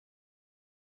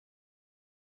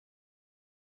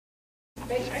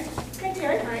Hi,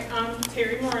 Terry. Hi, I'm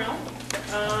Terry Morrell.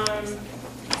 A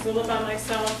little about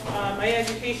myself. My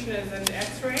education is in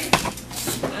X-ray,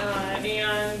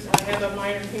 and I have a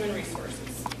minor in human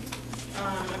resources.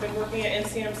 I've been working at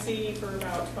NCMC for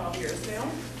about 12 years now.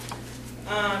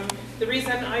 The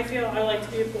reason I feel I like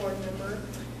to be a board member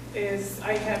is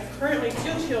I have currently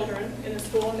 2 children in the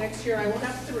school. Next year I will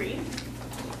have 3.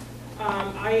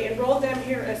 I enrolled them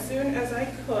here as soon as I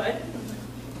could.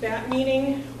 That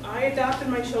meaning I adopted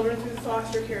my children through the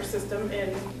foster care system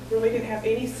and really didn't have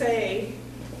any say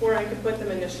where I could put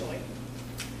them initially.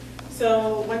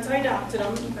 So once I adopted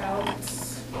them, about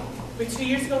 2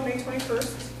 years ago, May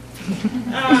 21st,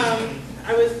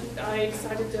 I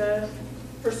decided to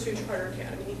pursue Charter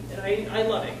Academy, and I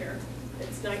love it here.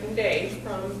 It's night and day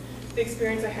from the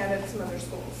experience I had at some other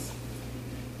schools.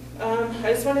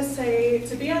 I just want to say,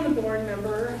 to be on the board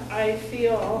member, I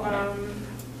feel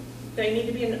that you need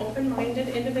to be an open-minded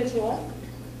individual,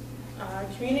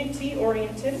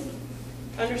 community-oriented,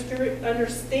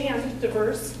 understand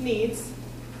diverse needs,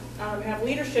 have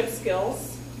leadership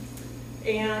skills,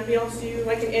 and be able to do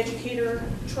like an educator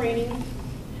training.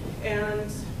 And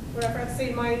what I forgot to say,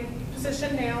 in my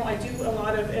position now, I do a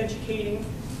lot of educating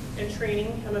and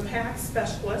training. I'm a PACS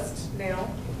specialist now.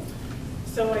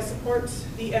 So I support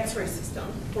the X-ray system,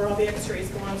 where all the X-rays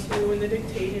go onto, and the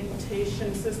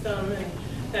dictation system, and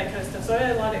that kind of stuff. So I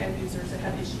had a lot of end users that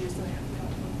had issues, and I have to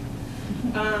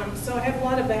help them. So I have a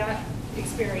lot of that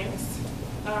experience.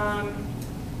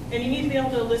 And you need to be able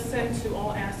to listen to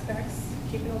all aspects,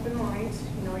 keep an open mind.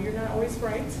 You know, you're not always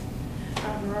right.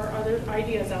 There are other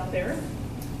ideas out there.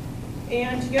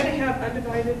 And you got to have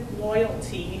undivided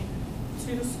loyalty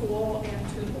to the school and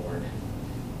to the board.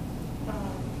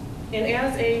 And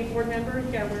as a board member,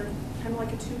 you got to wear kind of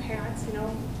like a 2 hats. You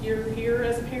know, you're here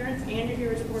as a parent and you're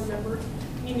here as a board member.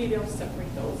 You need to be able to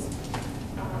separate those.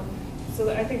 So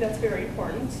I think that's very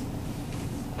important.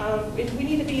 We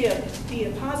need to be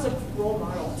a positive role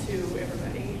model to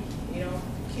everybody. You know,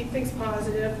 keep things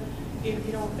positive if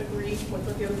you don't agree with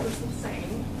what the other person's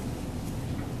saying.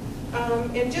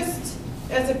 And just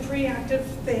as a pre-active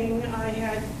thing, I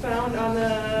had found on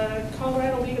the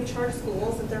Colorado League of Charter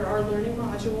Schools that there are learning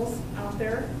modules out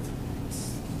there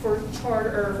for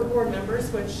board members,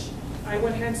 which I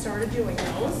went ahead and started doing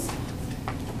those.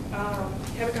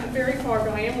 Haven't gotten very far,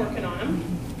 but I am working on them.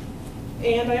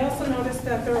 And I also noticed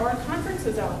that there are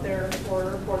conferences out there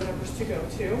for board members to go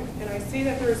to, and I see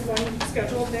that there's one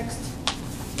scheduled next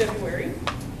February,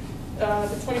 the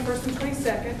 21st and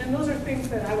 22nd, and those are things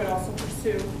that I would also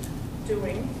pursue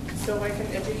doing, so I can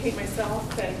educate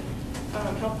myself and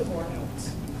help the board out.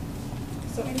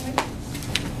 So anyway.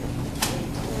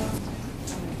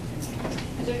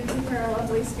 I didn't compare a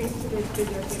lovely speech to the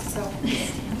video so.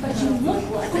 But you look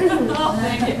like it. Oh,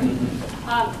 thank you.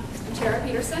 I'm Tara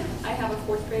Peterson. I have a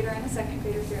 4th grader and a 2nd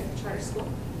grader here at the charter school.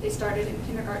 They started in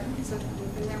kindergarten, so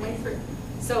they've been their way through.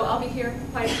 So I'll be here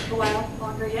quite a while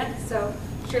longer yet, so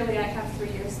surely I have 3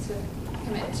 years to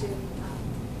commit to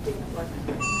being a board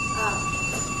member.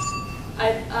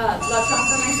 I love to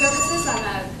offer my services. I'm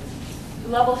a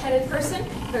level-headed person,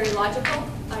 very logical.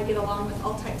 I get along with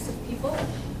all types of people,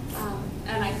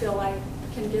 and I feel I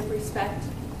can give respect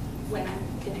when I'm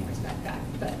getting respect back.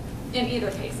 But in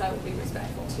either case, I would be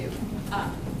respectful to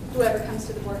whoever comes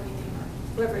to the board meeting or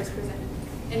whoever is presented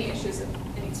any issues of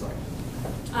any sort.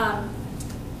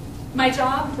 My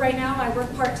job right now, I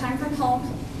work part-time from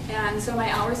home, and so my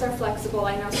hours are flexible.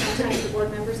 I know sometimes the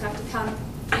board members have to come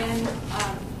in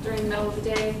during the middle of the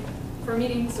day for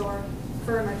meetings or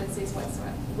for emergencies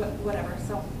whatsoever, whatever.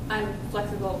 So I'm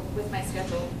flexible with my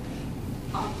schedule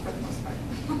for the most part.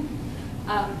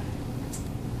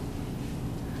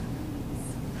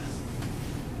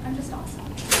 I'm just awesome.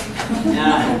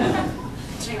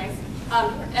 Anyways,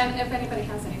 and if anybody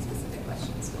has any specific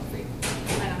questions, feel free.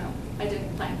 I don't know. I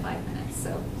didn't plan 5 minutes,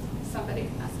 so somebody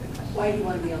ask a question. Why do you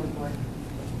want to be on the board?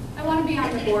 I want to be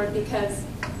on the board because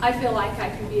I feel like I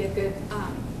can be a good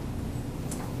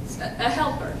a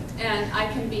helper, and I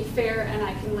can be fair, and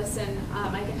I can listen.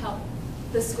 I can help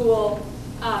the school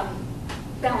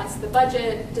balance the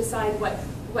budget, decide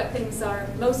what things are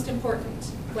most important,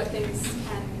 what things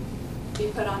can be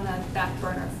put on the back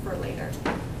burner for later.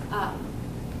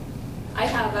 I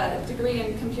have a degree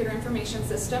in computer information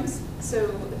systems, so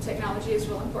the technology is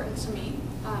real important to me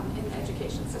in the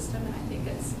education system, and I think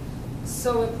it's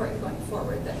so important going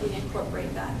forward that we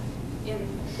incorporate that in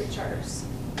the charter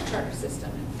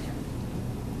system.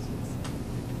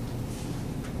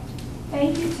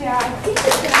 Thank you, Tara. I think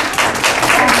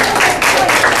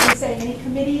we're say any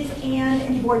committees and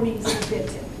any board meetings that you've been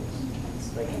to.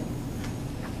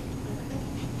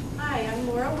 Hi, I'm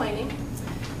Laura Whining.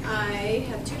 I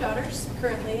have two daughters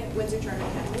currently at Windsor Charter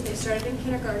Academy. They started in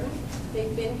kindergarten.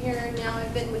 They've been here now,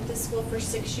 I've been with this school for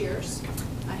 6 years.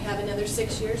 I have another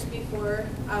 6 years before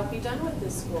I'll be done with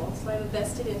this school. So I have a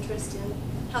vested interest in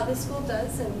how this school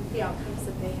does and the outcomes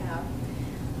that they have.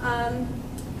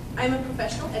 I'm a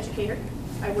professional educator.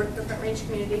 I work for Front Range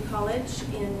Community College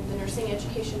in the nursing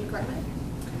education department.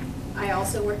 I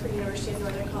also work for University of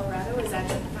Northern Colorado as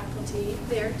adjunct faculty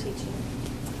there teaching.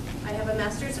 I have a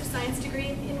Master's of Science degree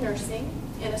in nursing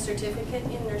and a certificate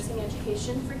in nursing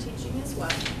education for teaching as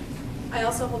well. I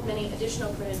also hold many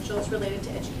additional credentials related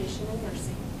to education and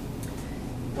nursing.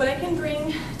 What I can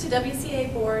bring to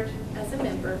WCA board as a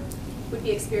member would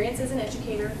be experience as an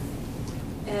educator,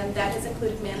 and that has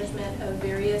included management of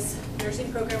various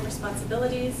nursing program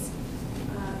responsibilities,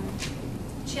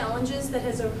 challenges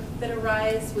that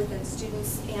arise within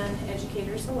students and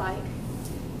educators alike,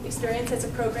 experience as a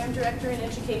program director in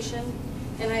education,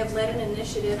 and I have led an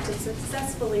initiative to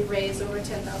successfully raise over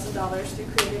 $10,000 through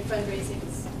creative fundraising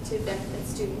to benefit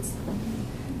students.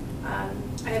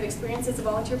 I have experience as a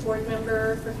volunteer board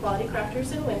member for Quality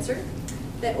Crafters in Windsor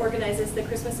that organizes the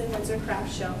Christmas in Windsor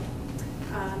Craft Show.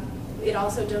 It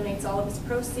also donates all of its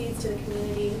proceeds to the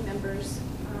community members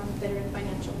that are in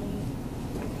financial need.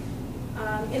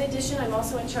 In addition, I'm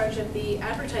also in charge of the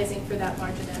advertising for that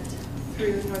large event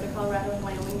through Northern Colorado and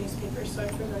Wyoming newspapers, so I'm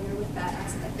familiar with that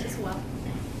aspect as well.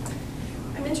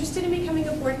 I'm interested in becoming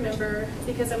a board member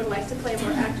because I would like to play a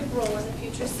more active role in the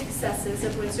future successes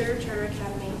of Windsor Charter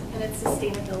Academy and its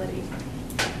sustainability.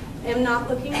 I am not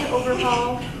looking to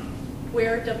overhaul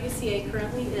where WCA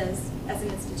currently is as an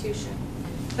institution,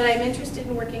 but I'm interested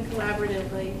in working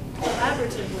collaboratively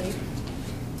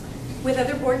with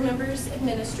other board members,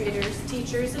 administrators,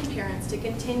 teachers, and parents to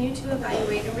continue to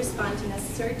evaluate and respond to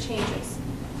necessary changes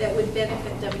that would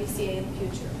benefit WCA in the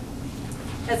future.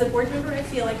 As a board member, I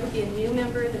feel I could be a new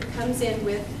member that comes in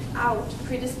without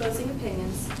predisposing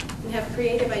opinions and have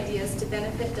creative ideas to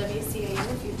benefit WCA in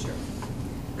the future.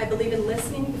 I believe in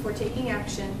listening before taking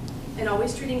action and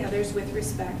always treating others with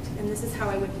respect, and this is how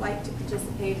I would like to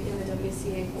participate in the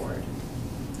WCA board.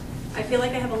 I feel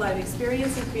like I have a lot of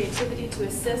experience and creativity to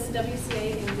assist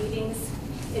WCA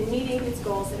in meeting its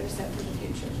goals that are set for the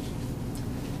future.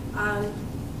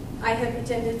 I have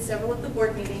attended several of the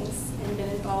board meetings and been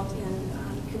involved in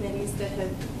committees that have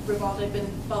I've been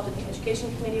involved in the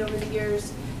education committee over the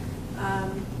years.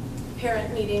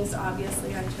 Parent meetings,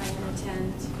 obviously, I try and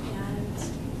attend, and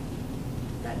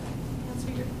that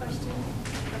answer your question?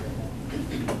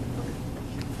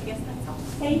 I guess that's all.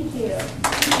 Thank you.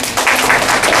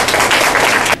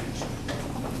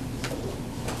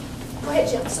 Go ahead,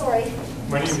 Jim, sorry.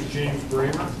 My name is James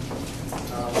Bramer.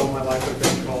 All my life I've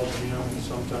been called Jim, and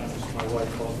sometimes my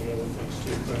wife calls me other things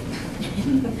too.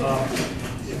 But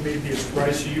it may be a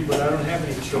surprise to you, but I don't have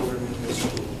any children in this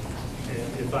school.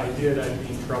 And if I did, I'd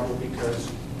be in trouble because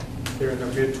they're in their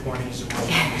mid-20s and my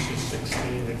youngest is 16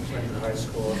 and went to high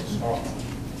school as a sophomore.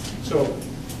 So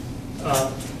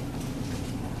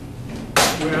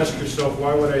you ask yourself,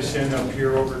 why would I stand up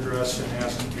here overdressed and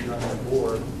ask to be on the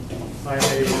board? I'm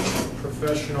a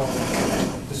professional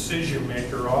decision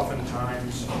maker,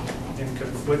 oftentimes in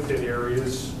conflicted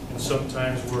areas, and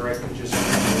sometimes where I can just,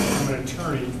 I'm an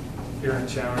attorney here in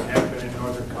town and have been in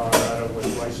Northern Colorado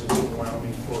with license in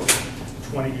Wyoming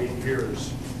for 28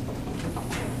 years.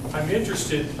 I'm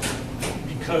interested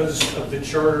because of the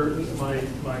charter, my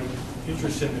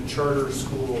interest in the charter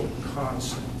school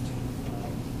concept.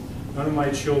 None of my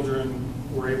children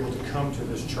were able to come to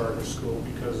this charter school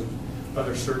because of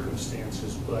other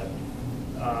circumstances, but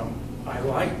I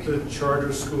like the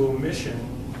charter school mission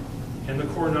and the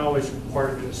core knowledge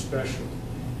part of it especially.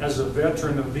 As a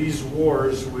veteran of these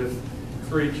wars with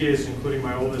 3 kids, including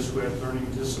my oldest who had learning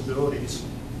disabilities,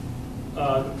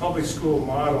 the public school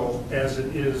model as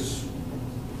it is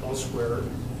elsewhere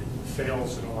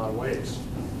fails in a lot of ways.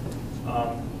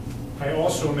 I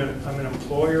also I'm an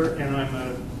employer and I'm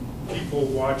a people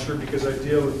watcher because I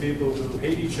deal with people who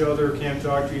hate each other, can't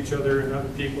talk to each other, and other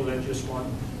people that just want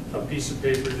a piece of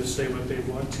paper to say what they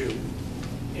want to.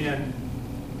 And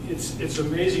it's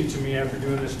amazing to me after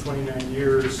doing this 29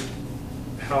 years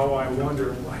how I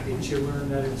wonder, why didn't you learn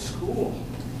that in school?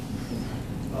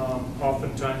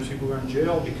 Oftentimes people are in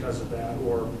jail because of that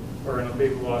or in a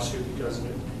big lawsuit because of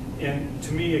it. And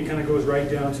to me it kind of goes right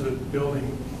down to the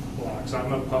building blocks.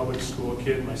 I'm a public school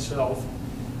kid myself.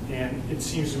 And it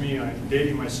seems to me, I'm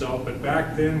dating myself, but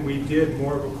back then we did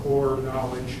more of a core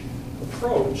knowledge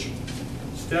approach,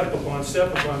 step upon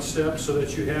step upon step, so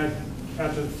that you had,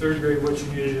 after the 3rd grade, what you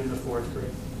needed in the 4th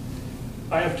grade.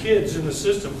 I have kids in the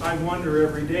system. I wonder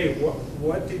every day,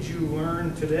 what did you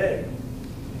learn today?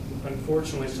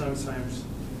 unfortunately, sometimes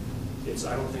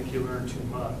I don't think you learn too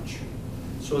much.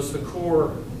 So it's the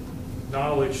core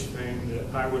knowledge thing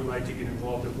that I would like to get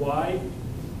involved in. Why?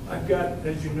 I've got,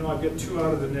 as you know, I've got 2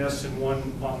 out of the nest and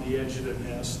 1 on the edge of the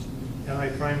nest. And I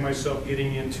find myself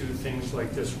getting into things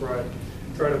like this where I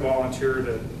try to volunteer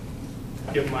to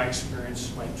give my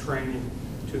experience, my training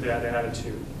to that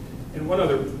attitude. And one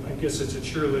other, I guess it's a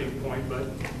cheerleading point, but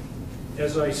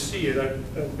as I see it,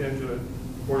 I've been to a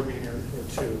board meeting or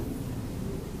 2.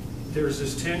 There's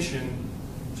this tension,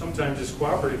 sometimes it's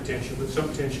cooperative tension, but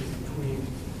some tension between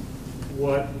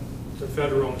what the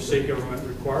federal and state government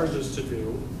requires us to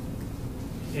do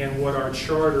and what our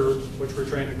charter, which we're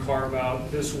trying to carve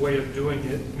out, this way of doing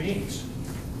it means.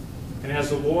 And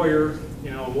as a lawyer,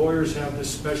 you know, lawyers have this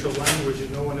special language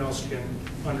that no one else can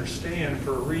understand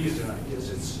for a reason. I guess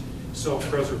it's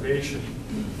self-preservation.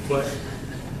 But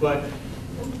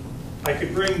I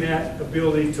could bring that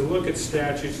ability to look at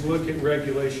statutes, look at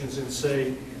regulations, and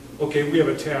say, okay, we have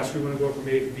a task, we want to go from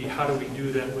A to B, how do we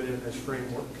do that within this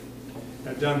framework?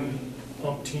 I've done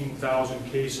umpteen thousand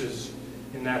cases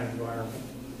in that environment.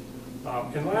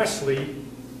 And lastly,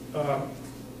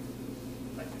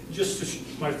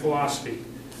 just my philosophy.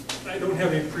 I don't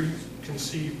have any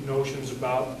preconceived notions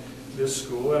about this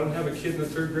school. I don't have a kid in the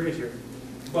 3rd grade here.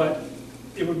 But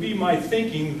it would be my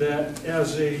thinking that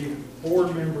as a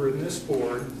board member in this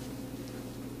board,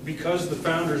 because the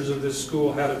founders of this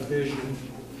school had a vision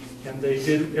and they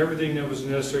did everything that was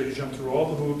necessary to jump through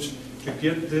all the hoops to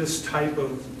get this type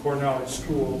of core knowledge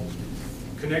school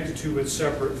connected to but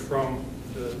separate from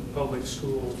the public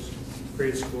schools,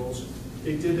 grade schools.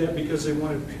 They did that because they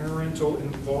wanted parental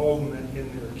involvement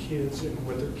in their kids and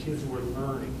what their kids were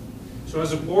learning. So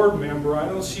as a board member, I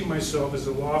don't see myself as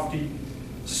a lofty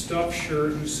stuffed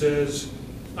shirt who says,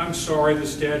 I'm sorry the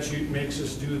statute makes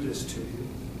us do this to you.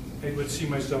 I would see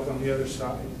myself on the other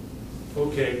side.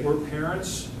 Okay, we're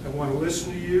parents, I want to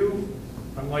listen to you.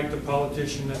 I'm like the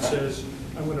politician that says,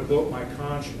 I'm going to vote my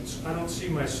conscience. I don't see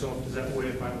myself as that way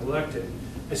if I'm elected.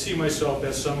 I see myself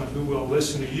as someone who will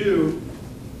listen to you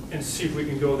and see if we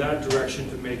can go that direction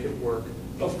to make it work.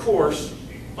 Of course,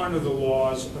 under the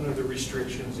laws, under the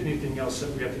restrictions, anything else that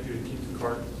we have to do to keep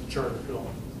the charter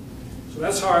going. So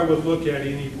that's how I would look at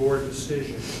any board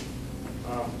decision.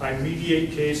 I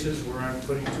mediate cases where I'm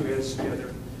putting 2 heads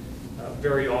together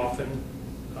very often.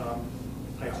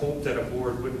 I hope that a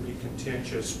board wouldn't be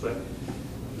contentious, but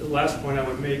the last point I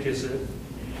would make is that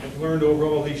I've learned over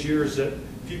all these years that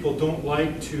people don't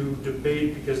like to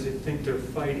debate because they think they're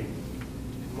fighting.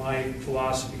 My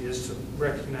philosophy is to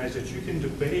recognize that you can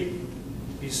debate,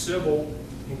 be civil,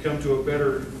 and come to a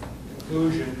better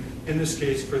conclusion, in this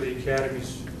case for the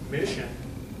Academy's mission,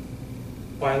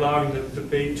 by allowing the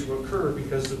debate to occur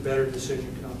because the better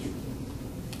decision comes from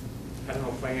it. I don't know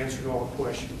if I answered all the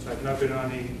questions. I've not been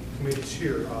on any committees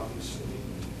here, obviously.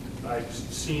 I've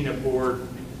seen a board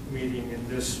meeting in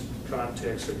this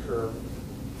context occur.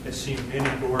 I've seen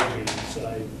many board meetings.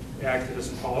 I acted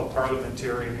as a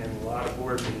parliamentarian in a lot of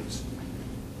board meetings,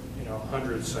 you know,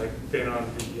 hundreds. I've been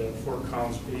on the Fort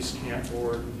Collins Base Camp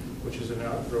Board, which is an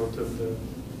outgrowth of the,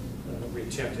 we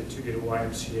attempted to get a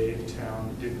YMCA in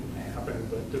town. It didn't happen,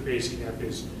 but the base camp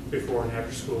is before and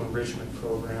after school enrichment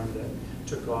program that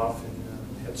took off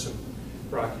and had some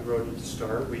rocky road at the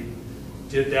start. We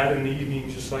did that in the evening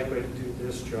just like I do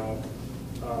this job.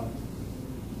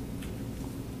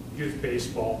 Youth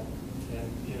baseball,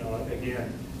 and you know,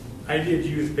 again, I did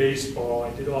youth baseball,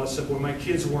 I did all that stuff when my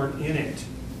kids weren't in it.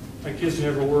 My kids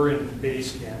never were in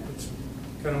base camp. It's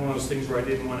kind of one of those things where I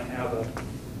didn't want to have a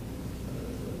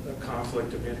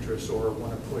conflict of interest or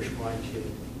want to push my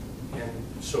kid. And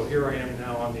so here I am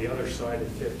now on the other side at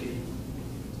 50,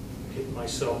 getting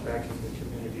myself back into the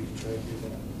community to try to do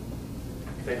that.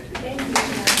 Thank you. Thank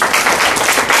you.